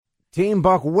Team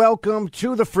Buck, welcome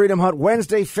to the Freedom Hut,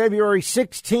 Wednesday, February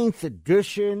 16th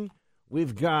edition.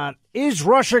 We've got, is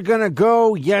Russia going to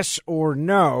go, yes or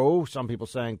no? Some people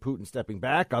saying Putin stepping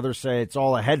back. Others say it's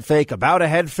all a head fake about a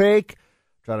head fake.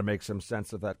 Try to make some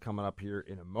sense of that coming up here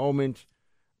in a moment.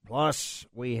 Plus,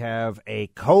 we have a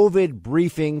COVID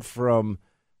briefing from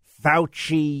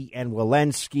Fauci and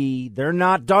Walensky. They're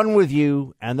not done with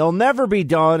you, and they'll never be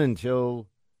done until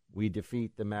we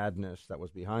defeat the madness that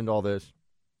was behind all this.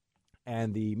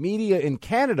 And the media in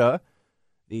Canada,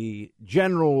 the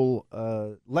general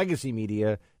legacy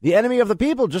media, the enemy of the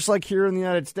people, just like here in the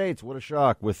United States. What a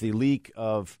shock with the leak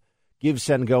of give,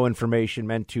 send, go information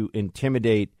meant to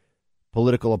intimidate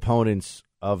political opponents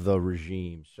of the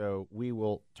regime. So we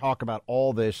will talk about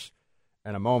all this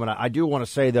in a moment. I do want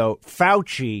to say, though,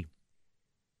 Fauci,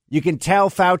 you can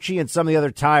tell Fauci and some of the other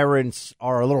tyrants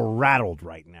are a little rattled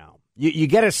right now. You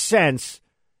get a sense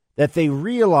that they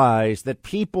realize that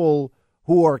people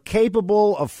who are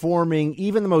capable of forming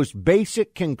even the most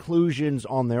basic conclusions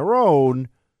on their own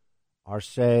are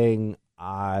saying,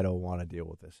 I don't want to deal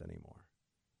with this anymore.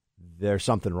 There's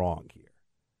something wrong here.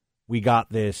 We got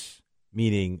this,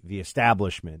 meaning the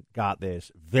establishment got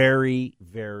this very,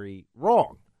 very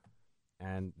wrong.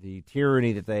 And the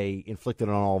tyranny that they inflicted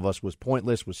on all of us was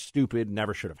pointless, was stupid,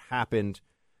 never should have happened.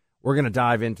 We're going to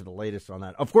dive into the latest on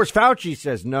that. Of course, Fauci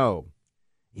says no.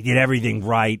 He did everything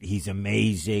right. He's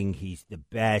amazing. He's the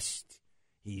best.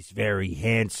 He's very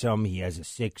handsome. He has a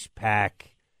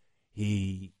six-pack.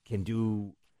 He can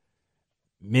do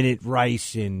minute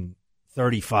rice in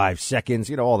 35 seconds.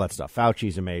 You know, all that stuff.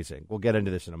 Fauci's amazing. We'll get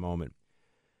into this in a moment.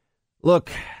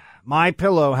 Look,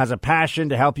 MyPillow has a passion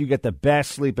to help you get the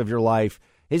best sleep of your life.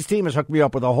 His team has hooked me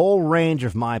up with a whole range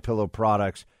of MyPillow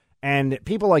products. And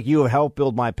people like you have helped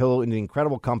build MyPillow into the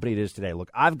incredible company it is today.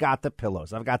 Look, I've got the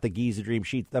pillows. I've got the Giza Dream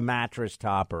Sheets, the mattress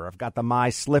topper. I've got the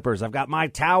My Slippers. I've got my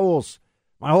towels.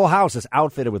 My whole house is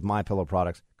outfitted with MyPillow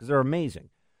products because they're amazing.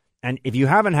 And if you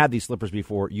haven't had these slippers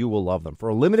before, you will love them. For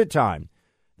a limited time,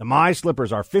 the My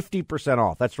Slippers are 50%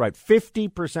 off. That's right,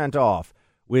 50% off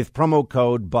with promo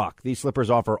code BUCK. These slippers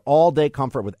offer all-day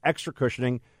comfort with extra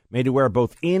cushioning, made to wear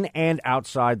both in and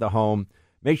outside the home.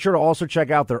 Make sure to also check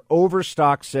out their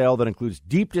overstock sale that includes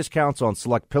deep discounts on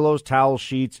select pillows, towels,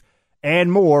 sheets,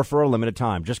 and more for a limited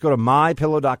time. Just go to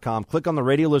MyPillow.com, click on the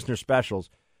radio listener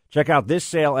specials, check out this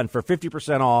sale, and for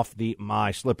 50% off the My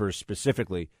Slippers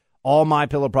specifically. All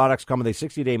MyPillow products come with a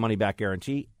 60-day money-back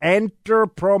guarantee. Enter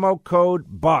promo code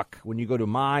BUCK when you go to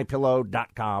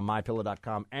MyPillow.com,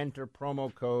 MyPillow.com. Enter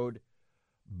promo code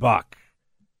BUCK.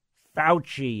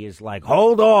 Fauci is like,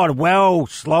 hold on, whoa,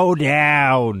 slow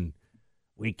down.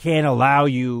 We can't allow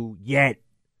you yet.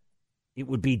 It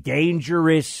would be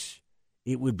dangerous.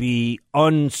 It would be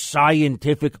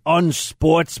unscientific,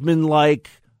 unsportsmanlike,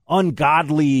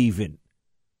 ungodly even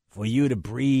for you to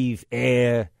breathe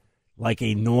air like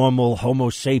a normal Homo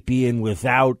sapien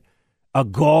without a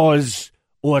gauze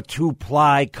or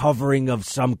two-ply covering of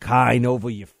some kind over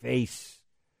your face.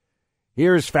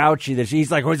 Here's Fauci.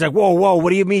 He's like, whoa, what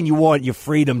do you mean you want your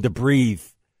freedom to breathe?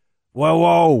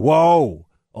 Whoa.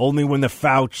 Only when the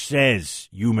Fauci says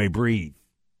you may breathe.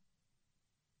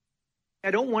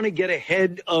 I don't want to get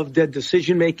ahead of the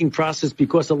decision-making process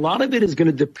because a lot of it is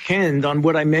going to depend on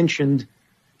what I mentioned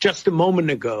just a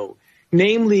moment ago,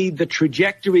 namely the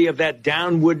trajectory of that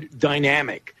downward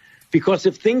dynamic. Because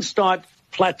if things start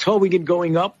plateauing and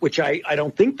going up, which I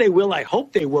don't think they will, I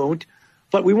hope they won't,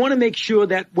 but we want to make sure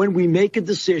that when we make a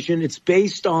decision, it's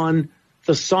based on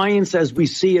the science as we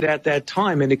see it at that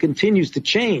time, and it continues to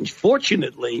change.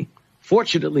 Fortunately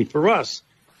for us,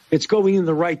 it's going in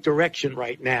the right direction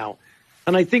right now.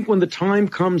 And I think when the time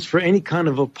comes for any kind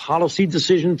of a policy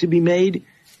decision to be made,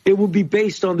 it will be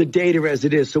based on the data as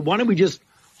it is. So why don't we just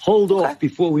hold off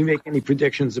before we make any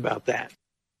predictions about that?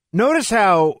 Notice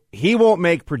how he won't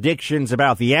make predictions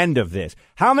about the end of this.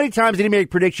 How many times did he make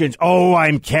predictions? Oh,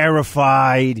 I'm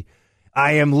terrified.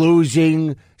 I am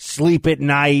losing sleep at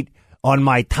night on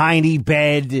my tiny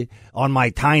bed, on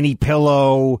my tiny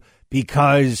pillow,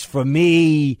 because for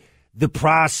me, the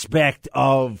prospect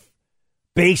of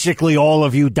basically all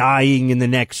of you dying in the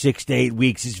next 6 to 8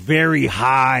 weeks is very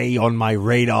high on my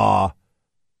radar.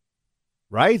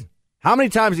 Right? How many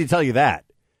times did he tell you that?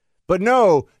 But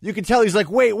no, you can tell he's like,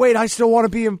 wait, I still want to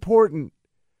be important.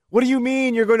 What do you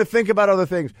mean you're going to think about other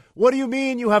things? What do you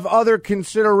mean you have other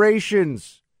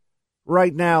considerations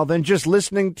right now than just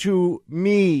listening to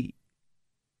me?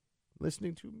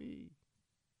 Listening to me.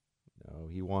 No,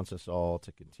 he wants us all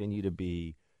to continue to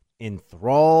be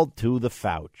enthralled to the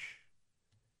Fauci.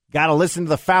 Got to listen to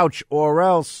the Fauci or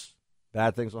else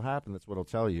bad things will happen. That's what he'll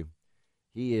tell you.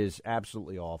 He is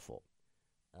absolutely awful.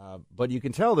 But you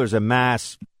can tell there's a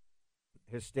mass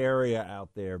hysteria out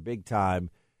there, big time,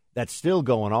 that's still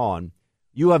going on.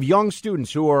 You have young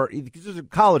students who are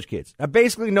college kids, have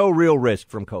basically no real risk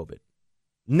from COVID.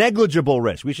 Negligible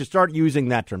risk. We should start using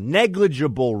that term.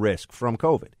 Negligible risk from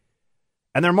COVID.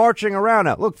 And they're marching around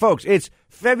now. Look, folks, it's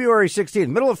February 16th,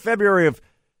 middle of February of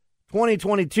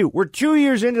 2022. We're 2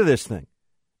 years into this thing.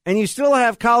 And you still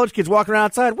have college kids walking around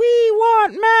outside. We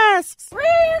want masks.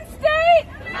 Reinstate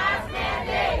the mask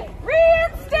mandate.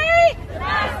 Reinstate the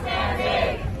mask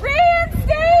mandate.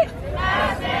 Reinstate the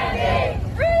mask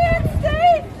mandate.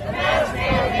 Reinstate the mask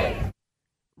mandate.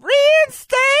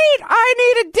 Reinstate? I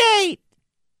need a date.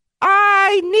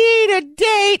 I need a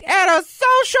date and a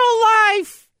social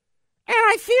life. And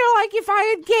I feel like if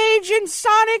I engage in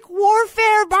sonic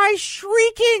warfare by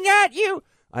shrieking at you.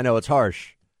 I know it's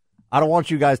harsh. I don't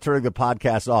want you guys turning the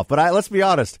podcast off, but let's be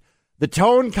honest. The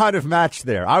tone kind of matched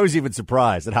there. I was even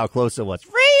surprised at how close it was.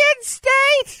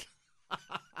 Reinstate!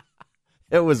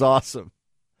 It was awesome.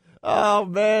 Oh,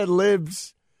 man,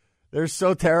 libs. They're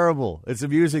so terrible. It's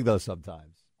amusing, though,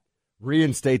 sometimes.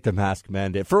 Reinstate the mask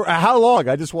mandate. For how long?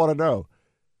 I just want to know.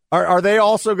 Are they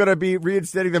also going to be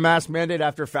reinstating the mask mandate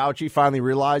after Fauci finally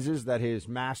realizes that his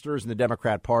masters in the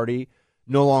Democrat Party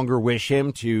no longer wish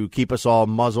him to keep us all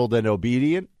muzzled and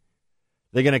obedient?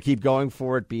 They're going to keep going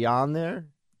for it beyond there?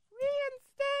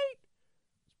 Reinstate!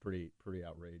 It's pretty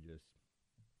outrageous.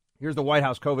 Here's the White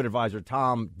House COVID advisor,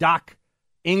 Doc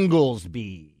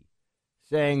Inglesby,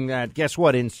 saying that, guess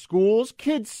what? In schools,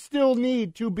 kids still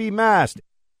need to be masked.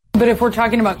 But if we're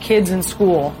talking about kids in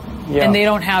school and they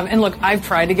don't have, and look, I've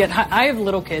tried to get, I have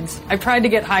little kids. I've tried to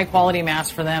get high quality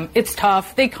masks for them. It's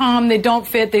tough. They come, they don't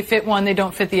fit, they fit one, they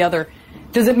don't fit the other.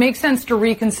 Does it make sense to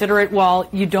reconsider it while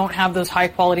you don't have those high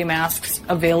quality masks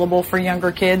available for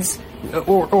younger kids?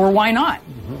 Or why not?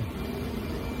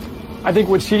 I think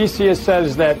what CDC has said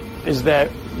is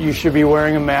that you should be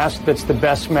wearing a mask that's the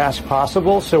best mask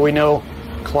possible. So we know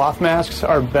cloth masks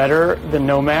are better than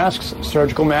no masks.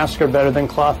 Surgical masks are better than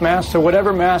cloth masks. So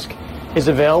whatever mask is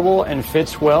available and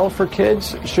fits well for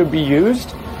kids should be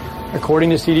used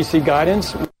according to CDC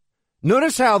guidance.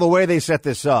 Notice how the way they set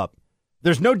this up,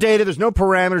 there's no data, there's no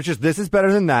parameters, just this is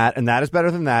better than that, and that is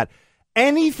better than that.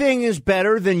 Anything is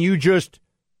better than you just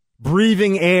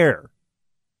breathing air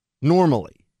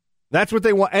normally. That's what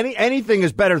they want. Anything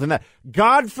is better than that.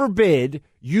 God forbid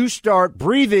you start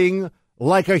breathing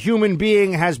like a human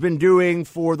being has been doing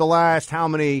for the last how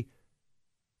many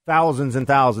thousands and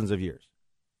thousands of years.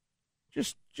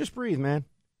 Just breathe, man.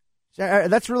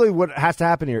 That's really what has to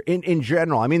happen here in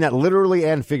general. I mean that literally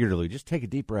and figuratively. Just take a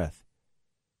deep breath.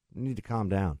 You need to calm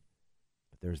down.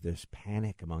 But there's this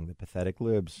panic among the pathetic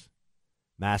libs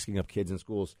masking up kids in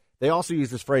schools. They also use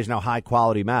this phrase now,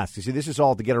 high-quality masks. You see, this is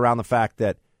all to get around the fact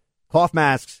that cloth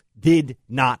masks did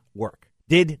not work,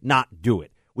 did not do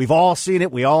it. We've all seen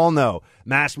it. We all know.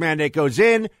 Mask mandate goes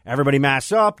in, everybody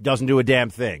masks up, doesn't do a damn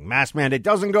thing. Mask mandate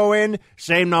doesn't go in,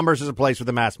 same numbers as a place with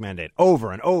the mask mandate,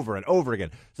 over and over and over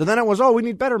again. So then it was, we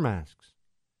need better masks.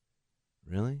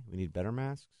 Really? We need better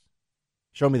masks?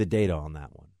 Show me the data on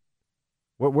that one.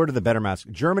 Where did the better masks?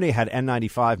 Germany had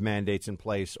N95 mandates in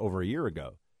place over a year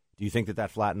ago. Do you think that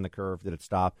flattened the curve? Did it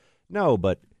stop? No,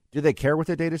 but do they care what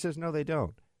the data says? No, they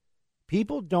don't.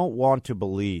 People don't want to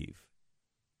believe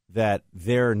that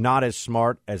they're not as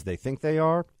smart as they think they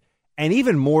are. And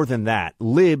even more than that,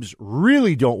 libs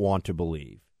really don't want to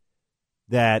believe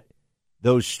that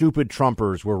those stupid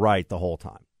Trumpers were right the whole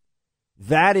time.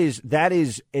 That is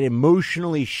an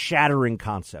emotionally shattering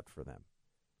concept for them.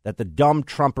 That the dumb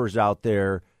Trumpers out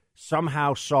there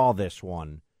somehow saw this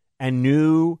one and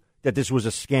knew that this was a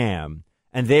scam.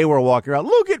 And they were walking around,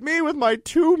 look at me with my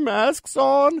 2 masks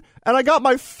on, and I got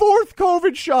my 4th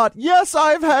COVID shot. Yes,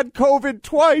 I've had COVID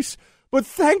twice, but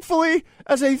thankfully,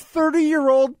 as a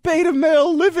 30-year-old beta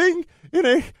male living in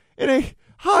a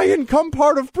high-income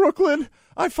part of Brooklyn,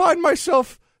 I find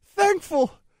myself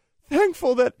thankful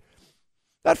that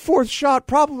 4th shot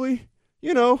probably,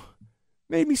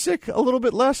 made me sick a little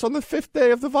bit less on the 5th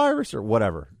day of the virus or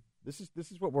whatever. This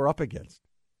is what we're up against.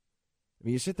 I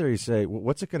mean, you sit there, you say,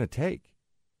 what's it going to take?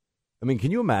 I mean,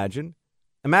 can you imagine?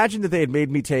 Imagine that they had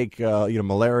made me take,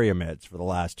 malaria meds for the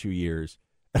last 2 years,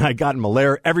 and I got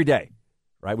malaria every day,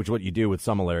 right? Which is what you do with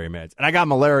some malaria meds. And I got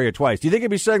malaria twice. Do you think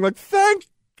I'd be saying, thank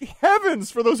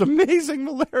heavens for those amazing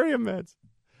malaria meds?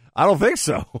 I don't think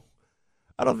so.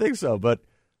 But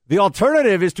the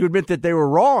alternative is to admit that they were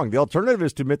wrong. The alternative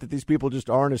is to admit that these people just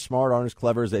aren't as smart, aren't as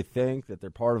clever as they think, that they're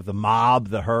part of the mob,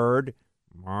 the herd.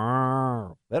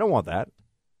 They don't want that.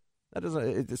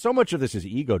 So much of this is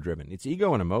ego-driven. It's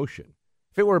ego and emotion.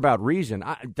 If it were about reason,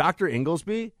 Dr.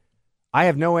 Inglesby, I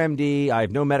have no MD. I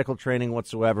have no medical training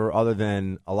whatsoever other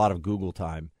than a lot of Google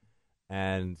time.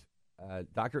 And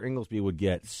Dr. Inglesby would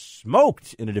get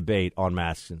smoked in a debate on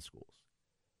masks in schools.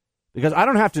 Because I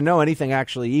don't have to know anything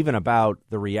actually even about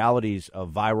the realities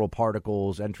of viral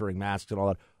particles entering masks and all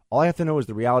that. All I have to know is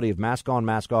the reality of mask on,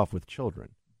 mask off with children.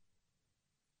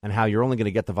 And how you're only going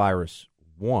to get the virus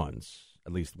once,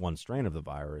 at least one strain of the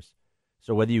virus.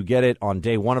 So whether you get it on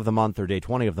day 1 of the month or day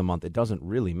 20 of the month, it doesn't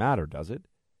really matter, does it?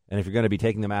 And if you're going to be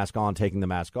taking the mask on, taking the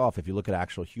mask off, if you look at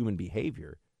actual human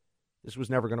behavior, this was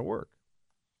never going to work.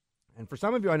 And for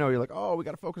some of you, I know you're like, oh, we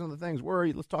got to focus on the things.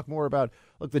 Worry. Let's talk more about,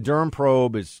 look, the derm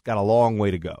probe has got a long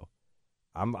way to go.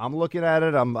 I'm looking at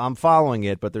it. I'm following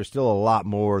it, but there's still a lot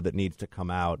more that needs to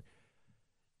come out.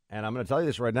 And I'm going to tell you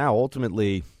this right now.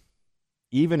 Ultimately,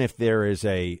 even if there is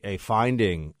a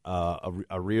finding,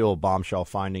 a real bombshell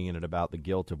finding in it about the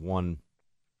guilt of 1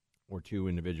 or 2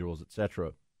 individuals,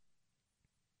 etc.,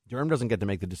 Durham doesn't get to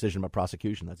make the decision about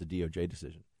prosecution. That's a DOJ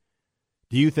decision.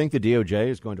 Do you think the DOJ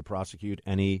is going to prosecute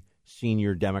any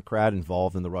senior Democrat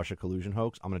involved in the Russia collusion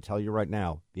hoax? I'm going to tell you right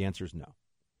now, the answer is no.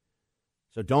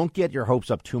 So don't get your hopes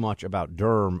up too much about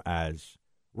Durham as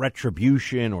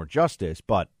retribution or justice,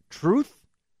 but truth,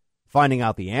 finding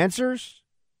out the answers,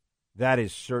 that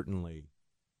is certainly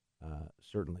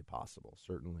possible.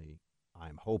 Certainly,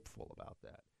 I'm hopeful about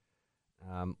that.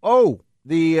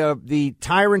 The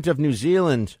Tyrant of New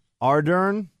Zealand,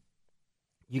 Ardern,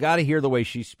 you got to hear the way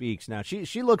she speaks. Now,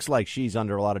 she looks like she's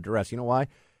under a lot of duress. You know why?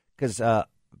 Because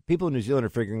people in New Zealand are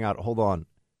figuring out, hold on,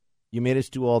 you made us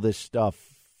do all this stuff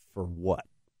for what?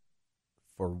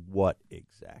 For what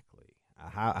exactly?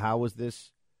 How was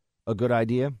this a good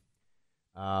idea?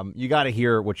 You got to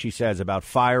hear what she says about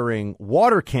firing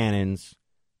water cannons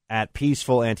at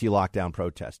peaceful anti-lockdown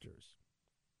protesters.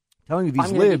 Telling you these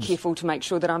I'm going to be careful to make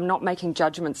sure that I'm not making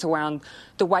judgments around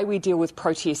the way we deal with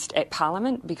protest at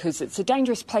Parliament, because it's a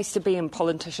dangerous place to be, and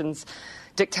politicians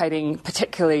dictating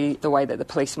particularly the way that the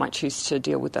police might choose to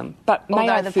deal with them. But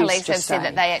although the police have said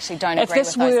that they actually don't agree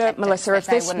with those tactics, Melissa, if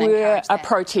this were a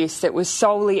protest that was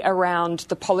solely around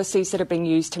the policies that are being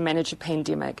used to manage a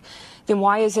pandemic, then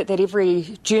why is it that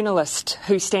every journalist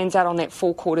who stands out on that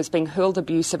forecourt is being hurled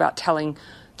abuse about telling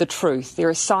the truth? There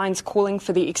are signs calling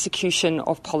for the execution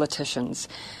of politicians.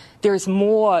 There is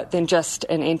more than just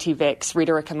an anti-vax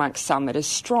rhetoric amongst some. It is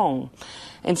strong.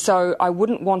 And so I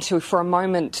wouldn't want to, for a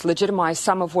moment, legitimise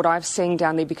some of what I've seen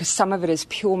down there, because some of it is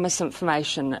pure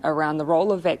misinformation around the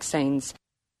role of vaccines.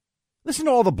 Listen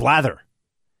to all the blather.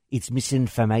 It's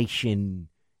misinformation.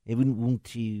 They wouldn't want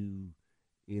to,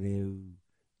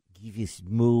 give us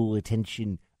more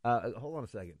attention. Hold on a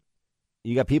second.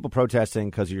 You got people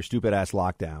protesting because of your stupid-ass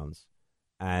lockdowns,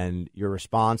 and your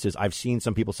response is, I've seen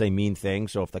some people say mean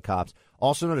things, so if the cops...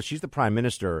 Also notice she's the prime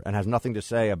minister and has nothing to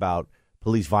say about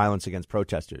police violence against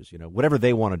protesters. Whatever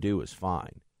they want to do is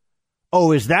fine.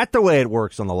 Oh, is that the way it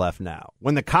works on the left now?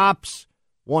 When the cops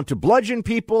want to bludgeon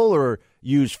people or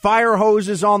use fire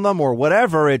hoses on them or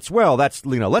whatever, it's, well, that's,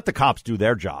 let the cops do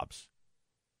their jobs.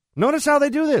 Notice how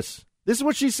they do this. This is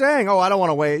what she's saying. Oh, I don't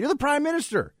want to wait. You're the prime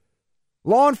minister.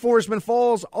 Law enforcement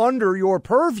falls under your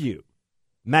purview,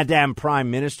 Madame Prime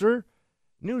Minister.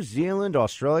 New Zealand,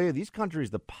 Australia, these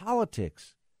countries, the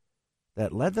politics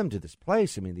that led them to this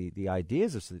place. I mean, the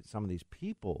ideas of some of these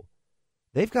people,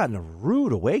 they've gotten a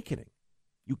rude awakening.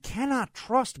 You cannot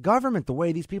trust government the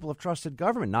way these people have trusted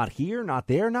government. Not here, not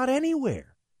there, not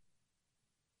anywhere.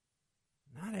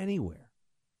 Not anywhere.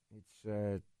 It's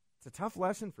a tough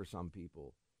lesson for some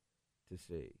people to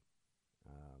see.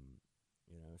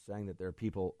 Saying that there are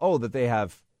people, that they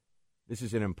have, this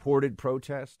is an imported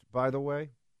protest, by the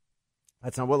way.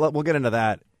 That's not, we'll get into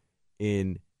that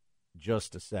in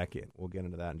just a second. We'll get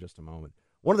into that in just a moment.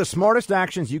 One of the smartest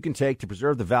actions you can take to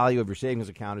preserve the value of your savings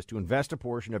account is to invest a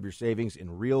portion of your savings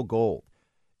in real gold.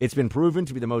 It's been proven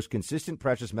to be the most consistent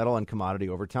precious metal and commodity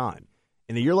over time.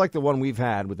 In a year like the one we've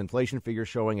had, with inflation figures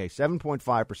showing a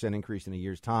 7.5% increase in a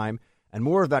year's time, and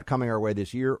more of that coming our way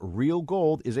this year, real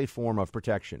gold is a form of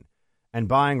protection. And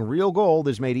buying real gold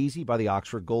is made easy by the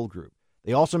Oxford Gold Group.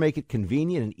 They also make it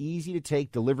convenient and easy to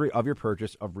take delivery of your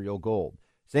purchase of real gold.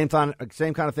 Same kind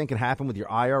of thing can happen with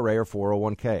your IRA or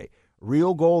 401k.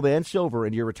 Real gold and silver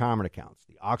into your retirement accounts.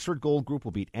 The Oxford Gold Group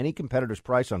will beat any competitor's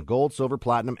price on gold, silver,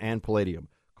 platinum, and palladium.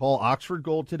 Call Oxford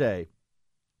Gold today.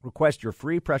 Request your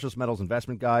free precious metals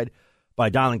investment guide by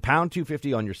dialing pound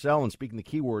 250 on your cell and speaking the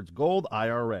keywords Gold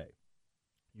IRA.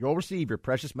 You'll receive your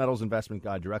precious metals investment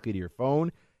guide directly to your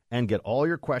phone and get all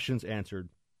your questions answered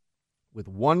with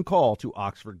one call to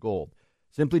Oxford Gold.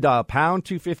 Simply dial pound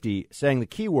 250, saying the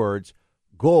keywords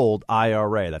Gold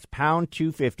IRA. That's pound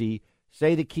 250.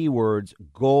 Say the keywords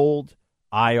Gold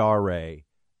IRA.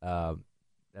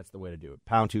 That's the way to do it.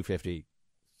 Pound 250.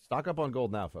 Stock up on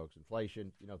gold now, folks.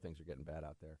 Inflation, things are getting bad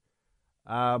out there.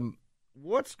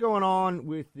 What's going on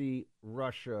with the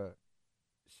Russia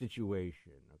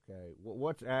situation? Okay,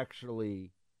 what's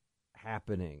actually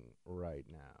happening right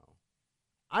now?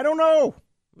 I don't know.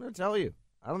 I'm going to tell you.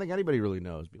 I don't think anybody really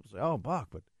knows. People say, "Oh, Buck,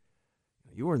 but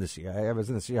you were in the CIA." I was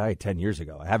in the CIA 10 years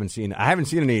ago. I haven't seen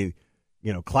any,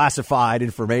 classified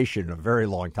information in a very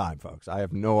long time, folks. I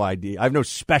have no idea. I have no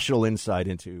special insight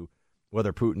into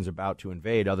whether Putin's about to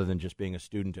invade, other than just being a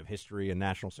student of history and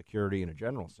national security in a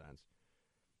general sense.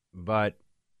 But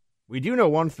we do know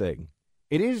one thing.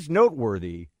 It is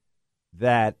noteworthy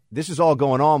that this is all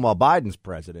going on while Biden's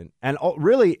president. And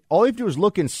really, all you have to do is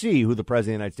look and see who the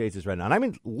president of the United States is right now. And I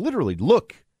mean, literally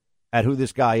look at who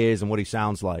this guy is and what he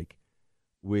sounds like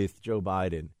with Joe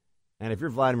Biden. And if you're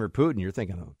Vladimir Putin, you're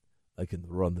thinking, "Oh, I can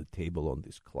run the table on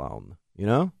this clown."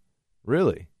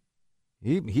 Really.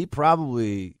 He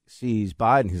probably sees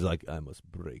Biden. He's like, "I must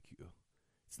break you."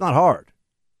 It's not hard.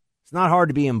 It's not hard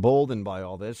to be emboldened by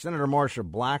all this. Senator Marsha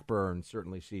Blackburn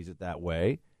certainly sees it that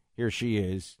way. Here she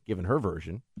is, giving her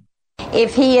version.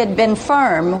 If he had been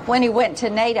firm when he went to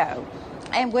NATO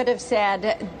and would have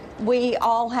said, we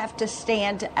all have to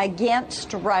stand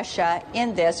against Russia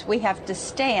in this, we have to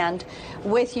stand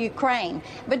with Ukraine.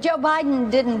 But Joe Biden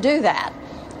didn't do that.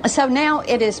 So now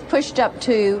it is pushed up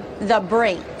to the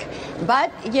brink.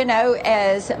 But,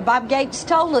 as Bob Gates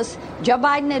told us, Joe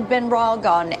Biden had been wrong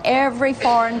on every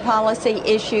foreign policy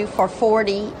issue for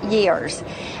 40 years.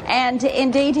 And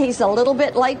indeed, he's a little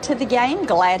bit late to the game.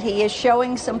 Glad he is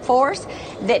showing some force,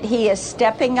 that he is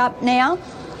stepping up now.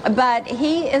 But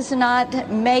he is not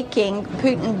making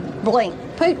Putin blink.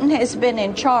 Putin has been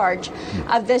in charge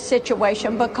of this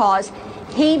situation because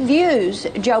he views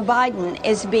Joe Biden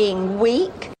as being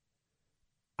weak.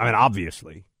 I mean,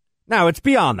 obviously. Now, it's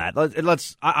beyond that.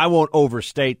 I won't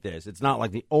overstate this. It's not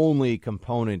like the only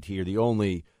component here, the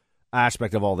only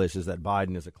aspect of all this is that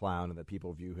Biden is a clown and that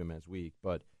people view him as weak.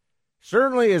 But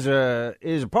certainly is a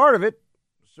part of it.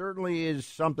 Certainly is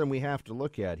something we have to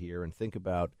look at here and think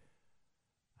about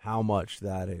how much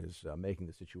that is making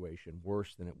the situation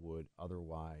worse than it would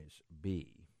otherwise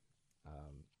be.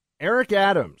 Eric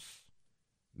Adams,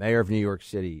 mayor of New York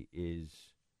City, is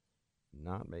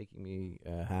not making me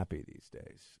happy these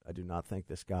days. I do not think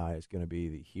this guy is going to be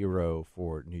the hero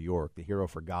for New York, the hero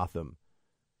for Gotham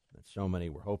that so many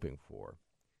were hoping for.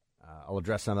 I'll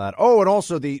address some of that. Oh, and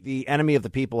also the enemy of the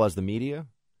people as the media.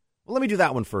 Well, let me do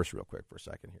that one first real quick for a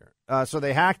second here. So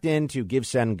they hacked into Give,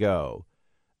 Send, Go.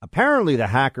 Apparently the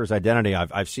hacker's identity,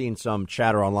 I've seen some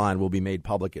chatter online, will be made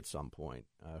public at some point.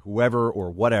 Whoever or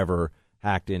whatever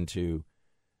hacked into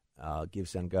Give,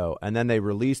 Send, Go. And then they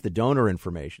released the donor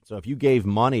information. So if you gave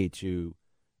money to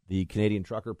the Canadian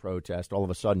trucker protest, all of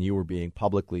a sudden you were being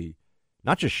publicly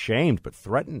not just shamed, but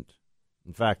threatened.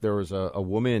 In fact, there was a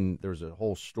woman, there's a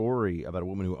whole story about a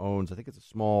woman who owns, I think it's a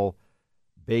small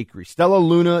bakery, Stella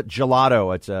Luna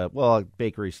Gelato. It's a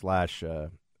bakery /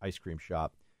 ice cream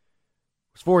shop.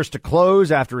 Was forced to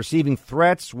close after receiving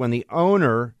threats when the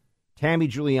owner, Tammy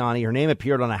Giuliani, her name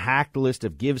appeared on a hacked list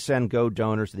of Give, Send, Go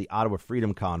donors to the Ottawa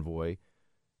Freedom Convoy.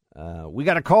 We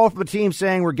got a call from the team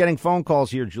saying we're getting phone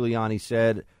calls here, Giuliani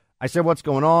said. I said, what's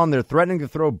going on? They're threatening to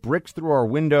throw bricks through our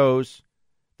windows.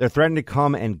 They're threatening to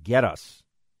come and get us.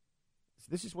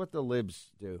 This is what the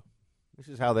libs do. This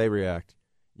is how they react.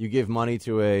 You give money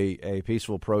to a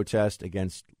peaceful protest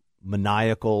against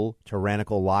maniacal,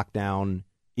 tyrannical lockdown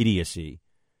idiocy.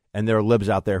 And there are libs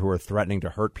out there who are threatening to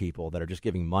hurt people that are just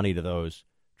giving money to those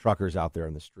truckers out there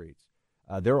in the streets.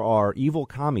 There are evil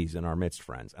commies in our midst,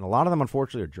 friends. And a lot of them,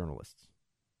 unfortunately, are journalists.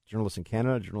 Journalists in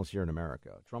Canada, journalists here in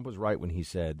America. Trump was right when he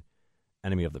said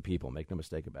enemy of the people. Make no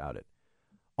mistake about it.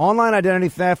 Online identity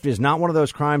theft is not one of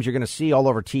those crimes you're going to see all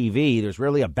over TV. There's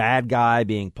rarely a bad guy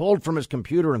being pulled from his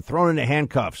computer and thrown into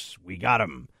handcuffs. We got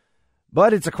him.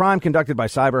 But it's a crime conducted by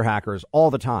cyber hackers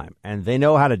all the time, and they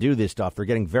know how to do this stuff. They're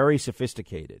getting very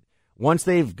sophisticated. Once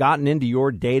they've gotten into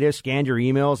your data, scanned your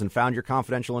emails, and found your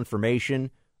confidential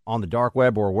information on the dark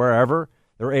web or wherever,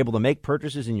 they're able to make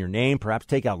purchases in your name, perhaps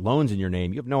take out loans in your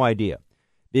name. You have no idea.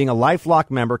 Being a LifeLock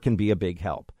member can be a big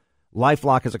help.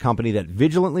 LifeLock is a company that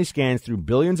vigilantly scans through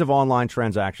billions of online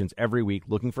transactions every week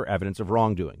looking for evidence of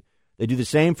wrongdoing. They do the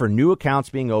same for new accounts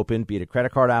being opened, be it a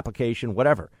credit card application,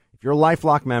 whatever. If you're a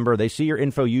LifeLock member, they see your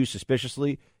info used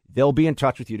suspiciously, they'll be in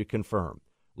touch with you to confirm.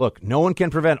 Look, no one can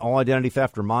prevent all identity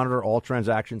theft or monitor all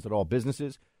transactions at all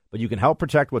businesses, but you can help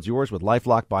protect what's yours with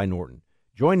LifeLock by Norton.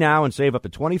 Join now and save up to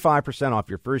 25% off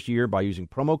your first year by using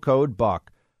promo code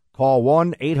BUCK. Call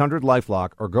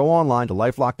 1-800-LifeLock or go online to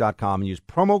LifeLock.com and use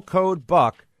promo code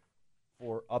BUCK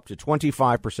for up to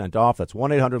 25% off. That's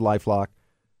 1-800-LifeLock,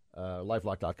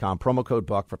 lifelock.com. Promo code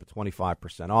Buck for up to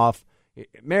 25% off.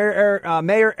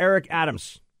 Mayor Eric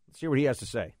Adams. Let's hear what he has to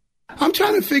say. I'm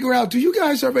trying to figure out, do you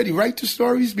guys already write the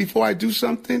stories before I do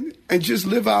something and just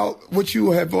live out what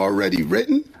you have already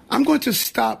written? I'm going to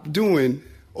stop doing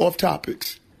off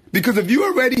topics. Because if you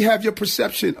already have your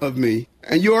perception of me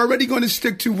and you're already going to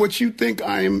stick to what you think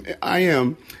I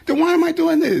am, then why am I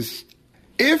doing this?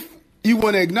 If you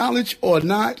want to acknowledge or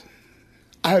not,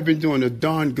 I have been doing a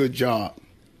darn good job.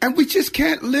 And we just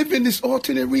can't live in this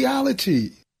alternate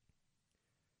reality.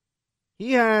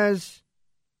 He has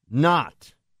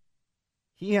not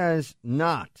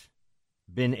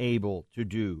been able to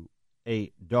do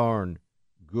a darn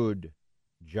good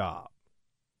job.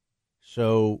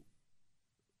 So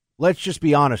let's just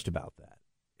be honest about that.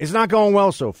 It's not going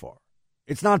well so far.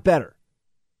 It's not better.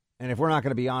 And if we're not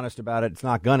going to be honest about it, it's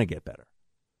not going to get better.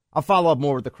 I'll follow up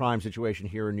more with the crime situation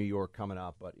here in New York coming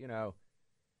up. But,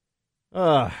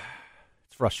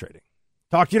 it's frustrating.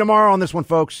 Talk to you tomorrow on this one,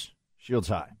 folks. Shields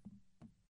high.